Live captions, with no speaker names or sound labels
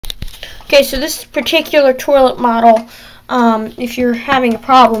Okay, so this particular toilet model, if you're having a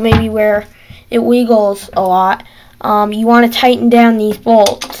problem maybe where it wiggles a lot, you want to tighten down these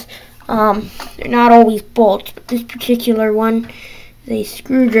bolts. They're not always bolts, but this particular one is a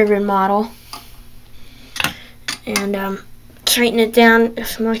screw-driven model. And tighten it down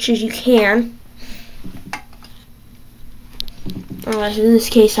as much as you can. So in this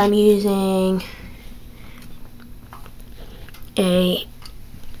case, I'm using a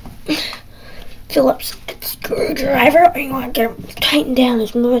Phillips screwdriver. You want to get them tightened down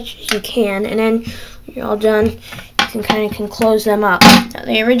as much as you can, and then when you're all done, you can close them up. Now,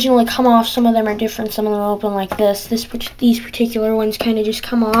 they originally come off. Some of them are different. Some of them open like this. These particular ones kind of just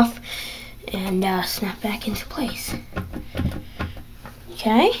come off and snap back into place.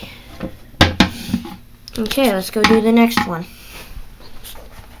 Okay. Okay, let's go do the next one.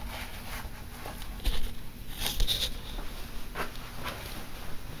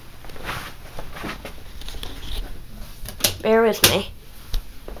 Bear with me.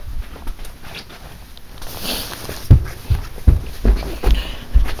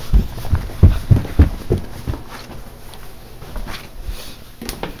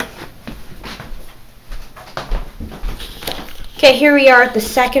 Okay, here we are at the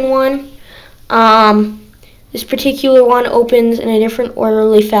second one. This particular one opens in a different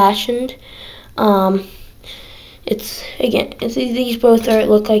orderly fashion. These both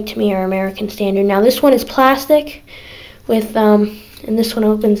look like to me are American Standard. Now this one is plastic with and this one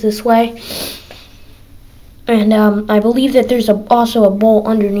opens this way. And I believe that there's also a bolt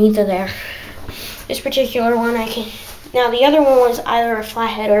underneath of there. This particular one now the other one was either a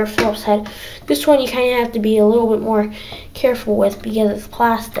flathead or a Phillips head. This one you kind of have to be a little bit more careful with because it's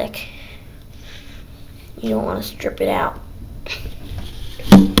plastic. You don't want to strip it out.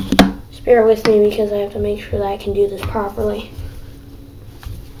 Just bear with me because I have to make sure that I can do this properly.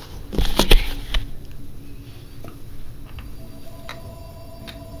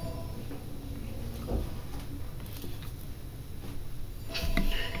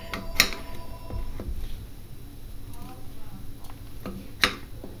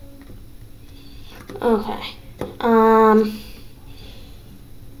 Okay.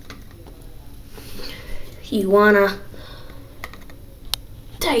 You wanna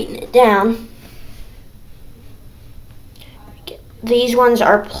tighten it down. These ones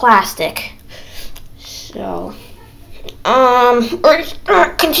are plastic, so we're just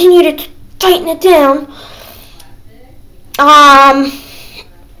gonna continue to tighten it down.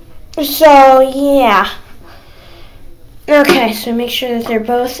 So yeah. Okay, so make sure that they're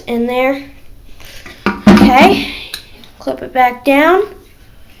both in there. Okay, clip it back down,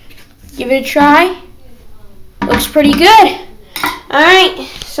 give it a try. Looks pretty good. Alright,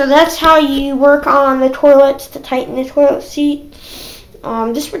 so that's how you work on the toilets to tighten the toilet seat.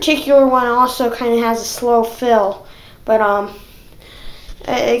 This particular one also kind of has a slow fill, but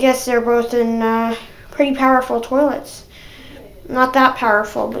I guess they're both in pretty powerful toilets. Not that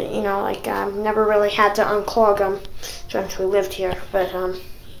powerful, but you know, like never really had to unclog them since we lived here. But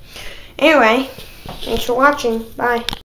anyway. Thanks for watching. Bye.